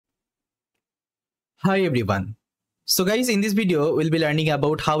Hi everyone. So guys, in this video, we'll be learning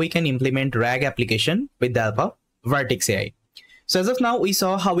about how we can implement RAG application with the help of Vertex AI. So as of now, we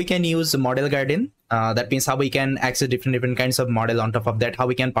saw how we can use model garden. That means how we can access different kinds of model. On top of that, how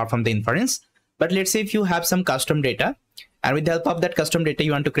we can perform the inference. But let's say if you have some custom data, and with the help of that custom data,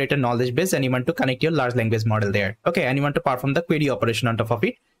 you want to create a knowledge base and you want to connect your large language model there. Okay, and you want to perform the query operation on top of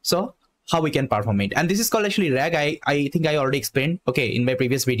it. So how we can perform it. And this is called actually RAG. I think I already explained, okay, in my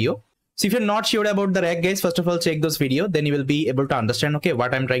previous video. So if you're not sure about the RAG, guys, first of all, check those videos. Then you will be able to understand, okay,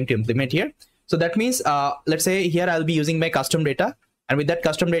 what I'm trying to implement here. So that means, let's say here I'll be using my custom data. And with that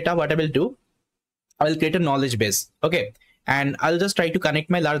custom data, what I will do, I will create a knowledge base. Okay. And I'll just try to connect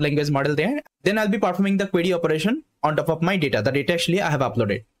my large language model there. Then I'll be performing the query operation on top of my data. The data actually I have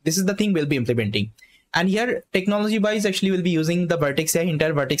uploaded. This is the thing we'll be implementing. And here technology wise actually we'll be using the Vertex AI,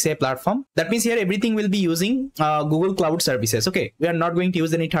 entire Vertex AI platform. That means here everything will be using Google Cloud services. Okay, we are not going to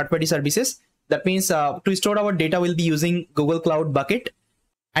use any third-party services. That means to store our data we'll be using Google Cloud bucket,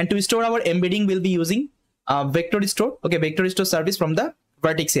 and to store our embedding we'll be using vector store. Okay, vector store service from the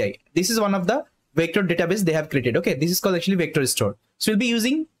Vertex AI. This is one of the vector database they have created. Okay, this is called actually vector store. So we'll be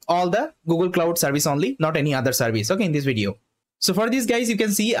using all the Google Cloud service only, not any other service. Okay, in this video. So for this, guys, you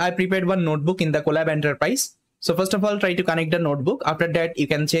can see I prepared one notebook in the Collab Enterprise. So first of all, try to connect the notebook. After that, you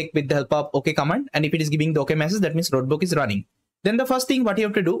can check with the help of OK command. And if it is giving the OK message, that means notebook is running. Then the first thing what you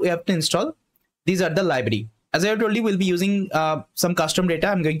have to do, we have to install. These are the library. As I have told you, we'll be using some custom data.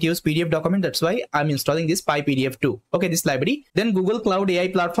 I'm going to use PDF document. That's why I'm installing this PyPDF2. Okay, this library. Then Google Cloud AI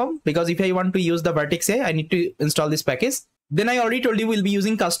platform, because if I want to use the Vertex AI, I need to install this package. Then I already told you we'll be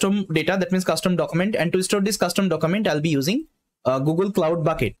using custom data. That means custom document. And to store this custom document, I'll be using Google Cloud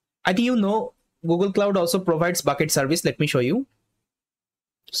bucket. I think you know Google Cloud also provides bucket service. Let me show you.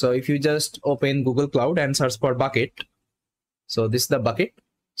 So if you just open Google Cloud and search for bucket, so this is the bucket.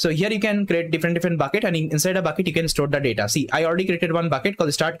 So here you can create different bucket, and inside a bucket you can store the data. See, I already created one bucket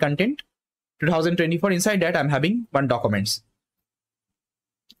called start content 2024. Inside that I'm having one documents.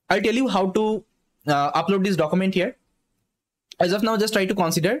 I'll tell you how to upload this document here. As of now, just try to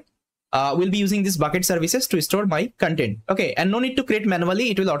consider we'll be using this bucket services to store my content. Okay, and no need to create manually,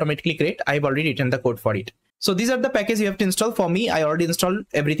 it will automatically create. I've already written the code for it. So these are the packages you have to install. For me, I already installed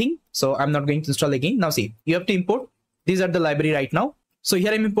everything, so I'm not going to install again. Now see, you have to import. These are the library right now. So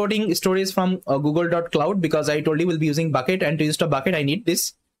here I'm importing storage from google.cloud, because I told you we'll be using bucket, and to install bucket I need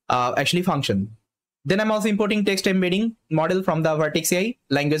this actually function. Then I'm also importing text embedding model from the Vertex AI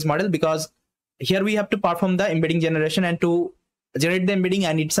language model, because here we have to perform the embedding generation, and to generate the embedding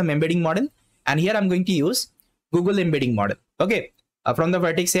I need some embedding model, and here I'm going to use Google embedding model. Okay, from the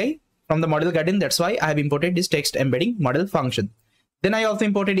Vertex AI, from the model garden. That's why I have imported this text embedding model function. Then I also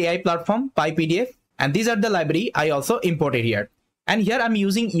imported AI platform PyPDF, and these are the library I also imported here. And here I'm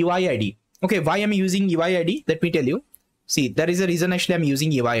using UIID. Okay, why I'm using UIID? Let me tell you. See, there is a reason actually I'm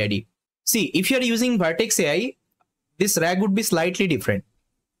using UIID. See, if you're using Vertex AI, this RAG would be slightly different.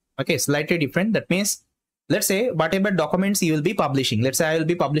 Okay, slightly different. That means, let's say whatever documents you will be publishing. Let's say I will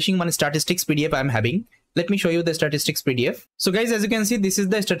be publishing one statistics PDF I'm having. Let me show you the statistics PDF. So guys, as you can see, this is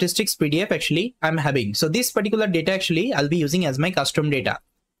the statistics PDF actually I'm having. So this particular data actually I'll be using as my custom data.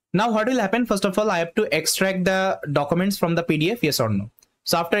 Now what will happen? First of all, I have to extract the documents from the PDF, yes or no.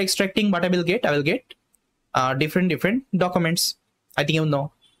 So after extracting, what I will get different documents. I think you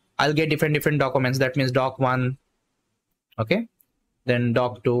know, I'll get different documents. That means doc1, okay, then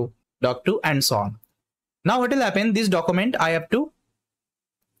doc2, and so on. Now what will happen? This document I have to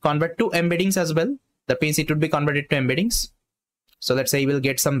convert to embeddings as well. That means it would be converted to embeddings. So let's say you will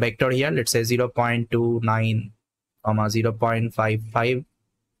get some vector here. Let's say 0.29, 0.55,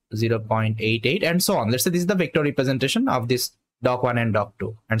 0.88, and so on. Let's say this is the vector representation of this doc1 and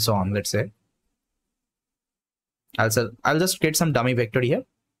doc2, and so on. Let's say I'll just create some dummy vector here.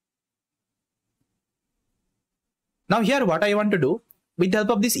 Now here what I want to do, with the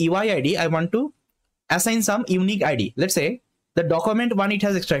help of this UIID, I want to assign some unique ID. Let's say the document one it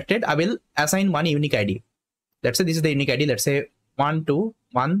has extracted, I will assign one unique ID. Let's say this is the unique ID. Let's say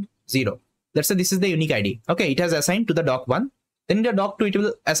 1210. Let's say this is the unique ID. Okay, it has assigned to the doc1. Then in the doc2 it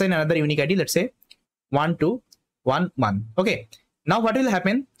will assign another unique ID. Let's say 1211. Okay. Now what will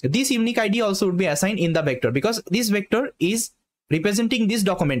happen? This unique ID also would be assigned in the vector, because this vector is representing this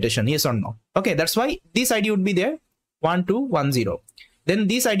documentation. Yes or no? Okay. That's why this ID would be there 1210. Then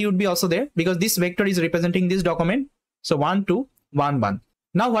this ID would be also there, because this vector is representing this document. So 1211.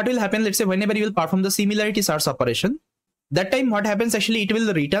 Now what will happen? Let's say whenever you will perform the similarity search operation, that time what happens actually, it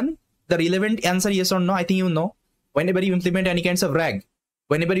will return the relevant answer, yes or no. I think you know, whenever you implement any kinds of RAG,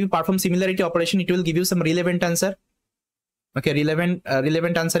 whenever you perform similarity operation, it will give you some relevant answer. Okay,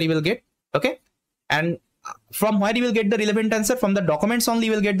 relevant answer you will get. Okay, And from where you will get the relevant answer? From the documents only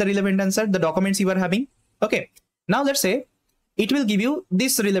you will get the relevant answer, the documents you are having. Okay, now let's say it will give you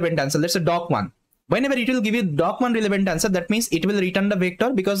this relevant answer. Let's say doc1. Whenever it will give you doc1 relevant answer, that means it will return the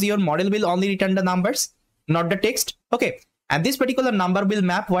vector, because your model will only return the numbers, not the text. Okay, and this particular number will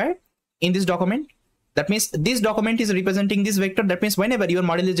map where? In this document. That means this document is representing this vector. That means whenever your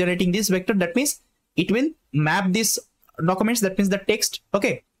model is generating this vector, that means it will map this documents, that means the text.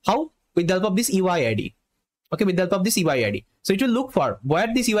 Okay, how? With the help of this UID. Okay, with the help of this UID. So it will look for where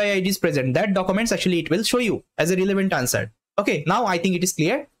this UID is present, that documents actually it will show you as a relevant answer. Okay, now I think it is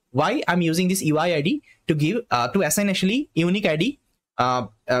clear why I'm using this UID to give to assign actually unique ID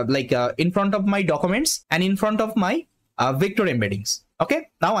in front of my documents and in front of my vector embeddings. Okay,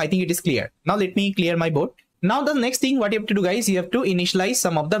 now I think it is clear. Now let me clear my board. Now the next thing what you have to do, guys, you have to initialize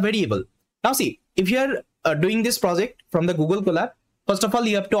some of the variable. Now see, if you are doing this project from the Google Colab, first of all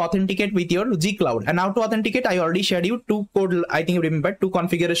you have to authenticate with your G Cloud. And how to authenticate, I already shared you two code. I think you remember two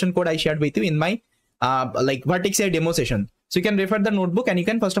configuration code I shared with you in my Vertex AI demo session. So you can refer the notebook and you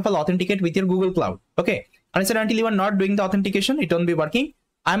can first of all authenticate with your Google Cloud. Okay, and until you are not doing the authentication, it won't be working.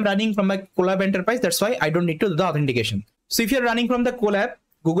 I'm running from my Colab Enterprise, that's why I don't need to do the authentication. So if you're running from the Colab,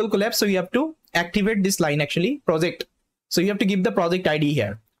 Google Colab, so you have to activate this line actually, project. So you have to give the project ID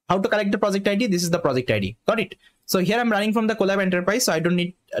here. How to collect the project ID? This is the project ID. Got it? So here I'm running from the Colab Enterprise, so I don't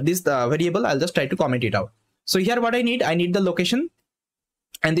need this variable. I'll just try to comment it out. So here what I need the location,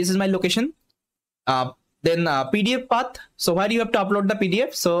 and this is my location. Then PDF path. So where you have to upload the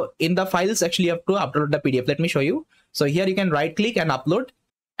PDF. So in the files actually you have to upload the PDF. Let me show you. So here you can right click and upload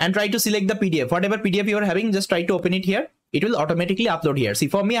and try to select the PDF. Whatever PDF you are having, just try to open it here. It will automatically upload here. See,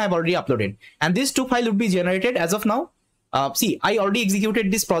 for me, I've already uploaded, and these two files would be generated as of now. See, I already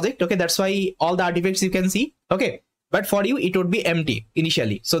executed this project. Okay, that's why all the artifacts you can see. Okay, but for you, it would be empty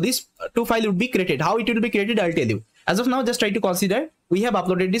initially. So this two file would be created. How it will be created, I'll tell you. As of now, just try to consider we have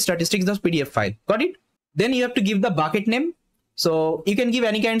uploaded this statistics.pdf file. Got it? Then you have to give the bucket name. So you can give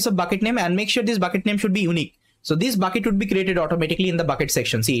any kinds of bucket name and make sure this bucket name should be unique. So this bucket would be created automatically in the bucket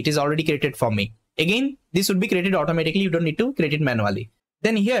section. See, it is already created for me. Again, this would be created automatically. You don't need to create it manually.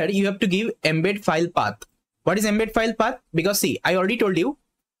 Then here you have to give embed file path. What is embed file path? Because see, I already told you.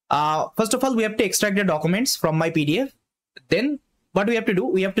 First of all, we have to extract the documents from my PDF. Then what we have to do?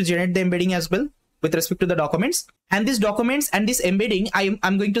 We have to generate the embedding as well with respect to the documents. And these documents and this embedding,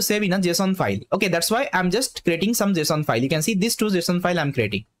 I'm going to save in a JSON file. Okay, that's why I'm just creating some JSON file. You can see these two JSON file I'm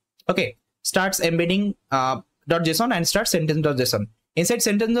creating. Okay, starts embedding .json and start sentence.json. Inside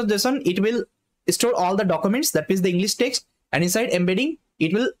sentence.json, it will store all the documents, that is the English text, and inside embedding,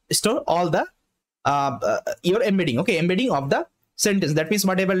 it will store all the your embedding. Okay, embedding of the sentence. That means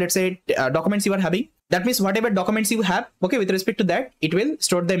whatever, let's say documents you are having, that means whatever documents you have, okay, with respect to that, it will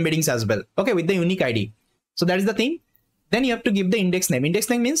store the embeddings as well. Okay, with the unique ID. So that is the thing. Then you have to give the index name. Index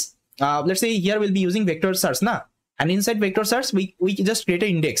name means let's say here we'll be using vector search now, and inside vector search we just create an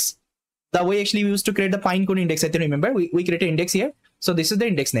index. The way actually we used to create the Pinecone index, I think remember, we create an index here. So this is the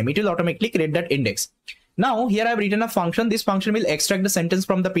index name. It will automatically create that index. Now here I've written a function. This function will extract the sentence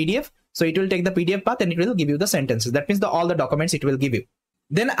from the PDF. So it will take the PDF path and it will give you the sentences. That means all the documents it will give you.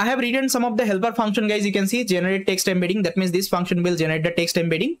 Then I have written some of the helper function, guys. You can see generate text embedding. That means this function will generate the text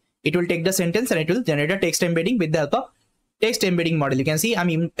embedding. It will take the sentence and it will generate a text embedding with the help of text embedding model. You can see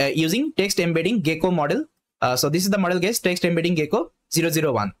I'm using text embedding gecko model. So this is the model, guys, text embedding gecko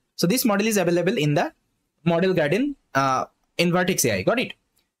 001. So this model is available in the model garden in Vertex AI. Got it?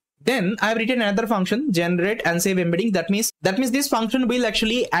 Then I have written another function, generate and save embedding. That means this function will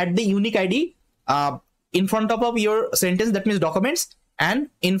actually add the unique ID in front of your sentence. That means documents, and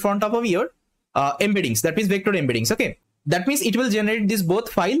in front of your embeddings. That means vector embeddings. Okay. That means it will generate this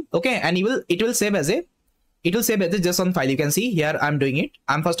both file. Okay, and it will save as a JSON file. You can see here I'm doing it.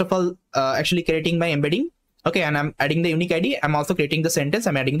 I'm first of all actually creating my embedding. Okay, and I'm adding the unique ID. I'm also creating the sentence.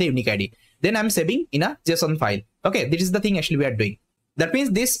 I'm adding the unique ID. Then I'm saving in a JSON file. Okay, this is the thing actually we are doing. That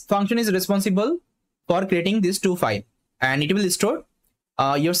means this function is responsible for creating these two files, and it will store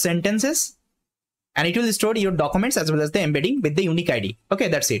your sentences, and it will store your documents as well as the embedding with the unique ID. Okay,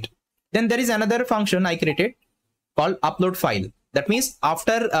 that's it. Then there is another function I created called upload file. That means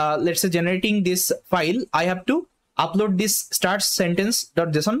after let's say generating this file, I have to upload this start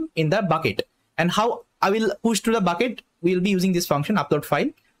sentence.json in the bucket. And how I will push to the bucket, we will be using this function upload file.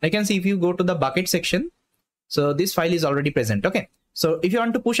 You can see if you go to the bucket section, so this file is already present. Okay, so if you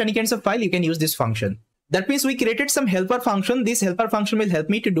want to push any kinds of file, you can use this function. That means we created some helper function. This helper function will help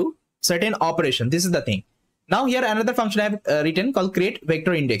me to do certain operation. This is the thing. Now here another function I have written called create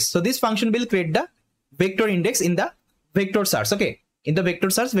vector index. So this function will create the vector index in the vector source. Okay, in the vector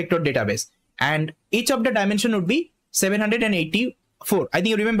source vector database. and each of the dimension would be 784. I think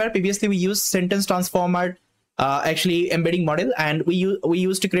you remember previously we used sentence transformer actually embedding model, and we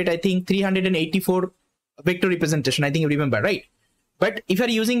used to create, I think, 384 vector representation. I think you remember, right? But if you are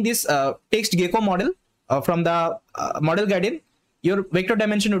using this text gecko model from the model guardian, your vector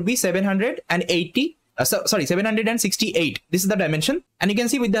dimension would be 768. This is the dimension, and you can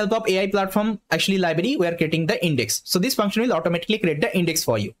see with the help of AI platform actually library, we are creating the index. So this function will automatically create the index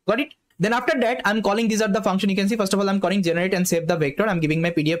for you. Got it? Then after that, I'm calling these are the function. You can see first of all, I'm calling generate and save the vector. I'm giving my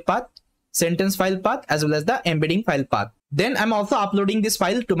PDF path, sentence file path, as well as the embedding file path. Then I'm also uploading this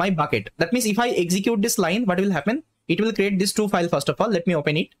file to my bucket. That means if I execute this line, what will happen? It will create this two file. First of all, let me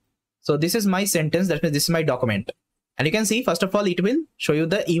open it. So this is my sentence. That means this is my document. And you can see, first of all, it will show you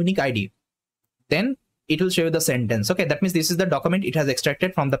the unique ID. Then it will show you the sentence. Okay, that means this is the document it has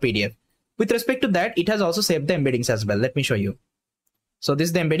extracted from the PDF. With respect to that, it has also saved the embeddings as well. Let me show you. So this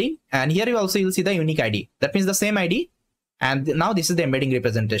is the embedding, and here you'll see the unique ID. That means the same ID, and now this is the embedding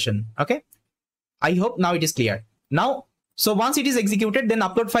representation. Okay, I hope now it is clear. Now, so once it is executed, then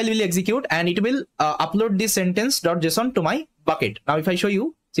upload file will execute, and it will upload this sentence.json to my bucket. Now, if I show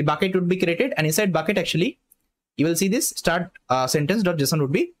you, see, bucket would be created, and inside bucket actually, you will see this start sentence.json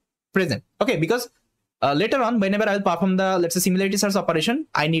would be present. Okay, because later on, whenever I'll perform the, let's say, similarity search operation,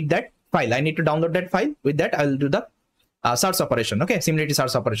 I need that file. I need to download that file. With that, I will do the search operation. Okay, similarity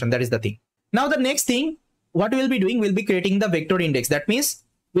search operation. That is the thing. Now, the next thing, what we'll be doing, we'll be creating the vector index. That means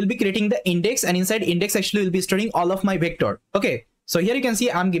we'll be creating the index, and inside index actually will be storing all of my vector. Okay, so here you can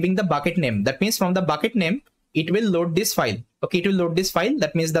see I'm giving the bucket name. That means from the bucket name, it will load this file. Okay, it will load this file.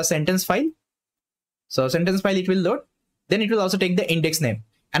 That means the sentence file. So sentence file it will load. Then it will also take the index name.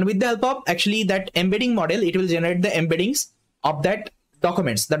 And with the help of actually that embedding model, it will generate the embeddings of that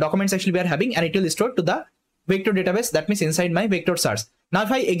documents. The documents actually we are having, and it will store to the vector database. That means inside my vector source. Now,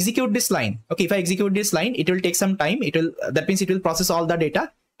 if I execute this line, okay, if I execute this line, it will take some time. It will, that means it will process all the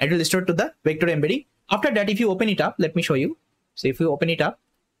data and it will store to the vector embedding. After that, if you open it up, let me show you. So if you open it up,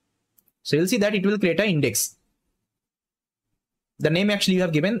 so you'll see that it will create an index. The name actually you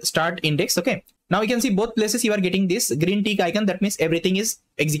have given start index. Okay. Now you can see both places you are getting this green tick icon. That means everything is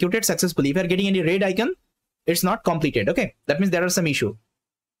executed successfully. If you are getting any red icon, it's not completed. Okay. That means there are some issue.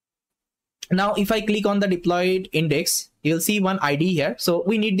 Now, if I click on the deployed index, you'll see one ID here. So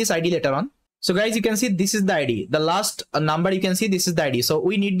we need this ID later on. So guys, you can see this is the ID. The last number you can see, this is the ID. So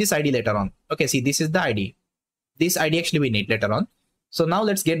we need this ID later on. Okay, see, this is the ID. This ID actually we need later on. So now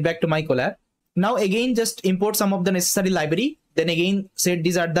let's get back to my Colab. Now again, just import some of the necessary library. Then again, set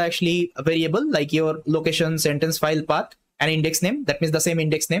these are the actually variable like your location, sentence file path, and index name. That means the same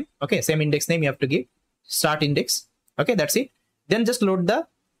index name. Okay, same index name you have to give. Start index. Okay, that's it. Then just load the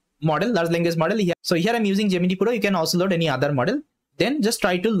model, large language model here. So here I'm using Gemini Pro. You can also load any other model. Then just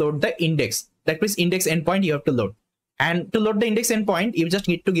try to load the index. That means index endpoint you have to load. And to load the index endpoint, you just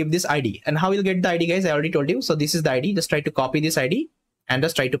need to give this ID. And how you'll get the ID, guys, I already told you. So this is the ID. Just try to copy this ID and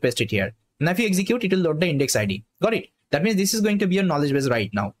just try to paste it here. Now if you execute, it will load the index ID. Got it? That means this is going to be your knowledge base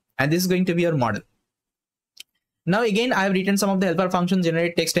right now. And this is going to be your model. Now again, I have written some of the helper functions,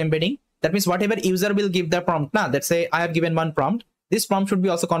 generate text embedding. That means whatever user will give the prompt. Now let's say I have given one prompt. This prompt should be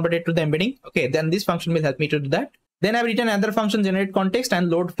also converted to the embedding. Okay, then this function will help me to do that. Then I've written another function, generate context and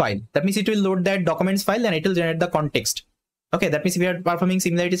load file. That means it will load that documents file and it will generate the context. Okay, that means if you are performing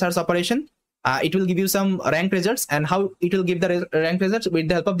similarity search operation, it will give you some rank results, and how it will give the rank results with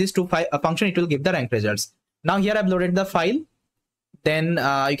the help of these two function, it will give the rank results. Now here I've loaded the file. Then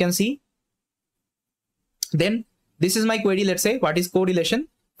you can see. Then this is my query. Let's say what is correlation.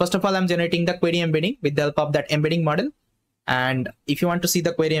 First of all, I'm generating the query embedding with the help of that embedding model. And if you want to see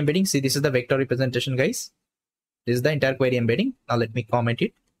the query embedding, see, this is the vector representation, guys. This is the entire query embedding. Now let me comment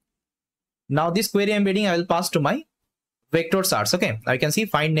it. Now this query embedding I will pass to my vector source. Okay, now you can see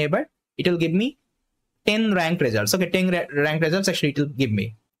find neighbor. It will give me 10 ranked results. Okay, 10 ranked results actually it will give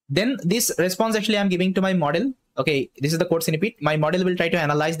me. Then this response actually I'm giving to my model. Okay, this is the code snippet. My model will try to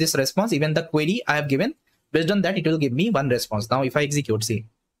analyze this response, even the query I have given. Based on that, it will give me one response. Now if I execute, see,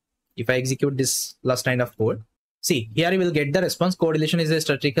 if I execute this last line of code, see, here you will get the response. Correlation is a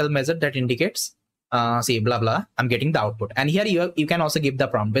statistical measure that indicates, see, blah, blah, I'm getting the output. And here you can also give the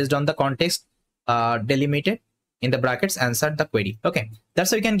prompt based on the context delimited in the brackets, answer the query. Okay,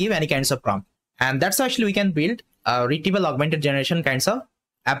 that's how you can give any kinds of prompt. And that's how actually we can build retrieval-augmented generation kinds of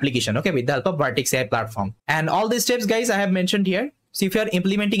application, okay, with the help of Vertex AI platform. And all these steps, guys, I have mentioned here. So if you are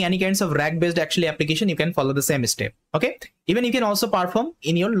implementing any kinds of RAG-based actually application, you can follow the same step. Okay, even you can also perform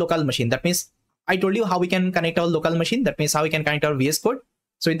in your local machine. That means I told you how we can connect our local machine. That means how we can connect our VS Code.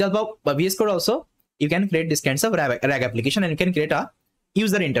 So with the help of VS Code also, you can create this kinds of RAG application, and you can create a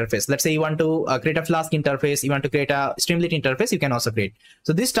user interface. Let's say you want to create a Flask interface, you want to create a Streamlit interface, you can also create.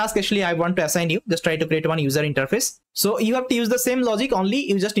 So this task actually I want to assign you. Just try to create one user interface. So you have to use the same logic, only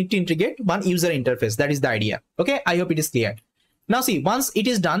you just need to integrate one user interface. That is the idea. Okay, I hope it is clear. Now see, once it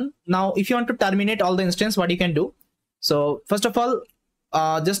is done, now if you want to terminate all the instance, what you can do. So first of all,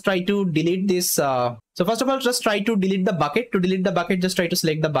 just try to delete this. So first of all, just try to delete the bucket. To delete the bucket, just try to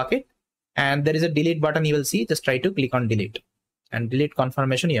select the bucket, and there is a delete button you will see. Just try to click on delete, and delete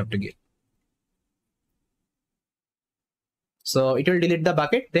confirmation you have to give. So it will delete the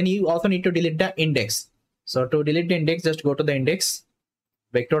bucket. Then you also need to delete the index. So to delete the index, just go to the index,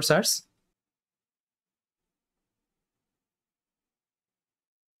 vector search.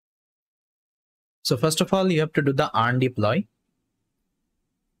 So first of all, you have to do the on deploy.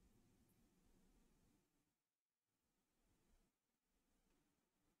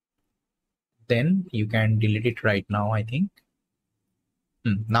 Then you can delete it right now, I think.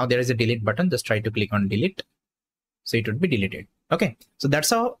 Now there is a delete button. Just try to click on delete. So it would be deleted. Okay. So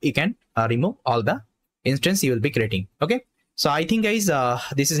that's how you can remove all the instance you will be creating. Okay. So I think guys,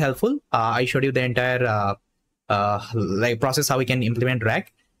 this is helpful. I showed you the entire like process how we can implement RAG.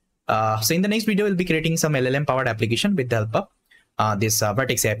 So in the next video, we'll be creating some LLM powered application with the help of this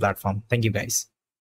Vertex AI platform. Thank you guys.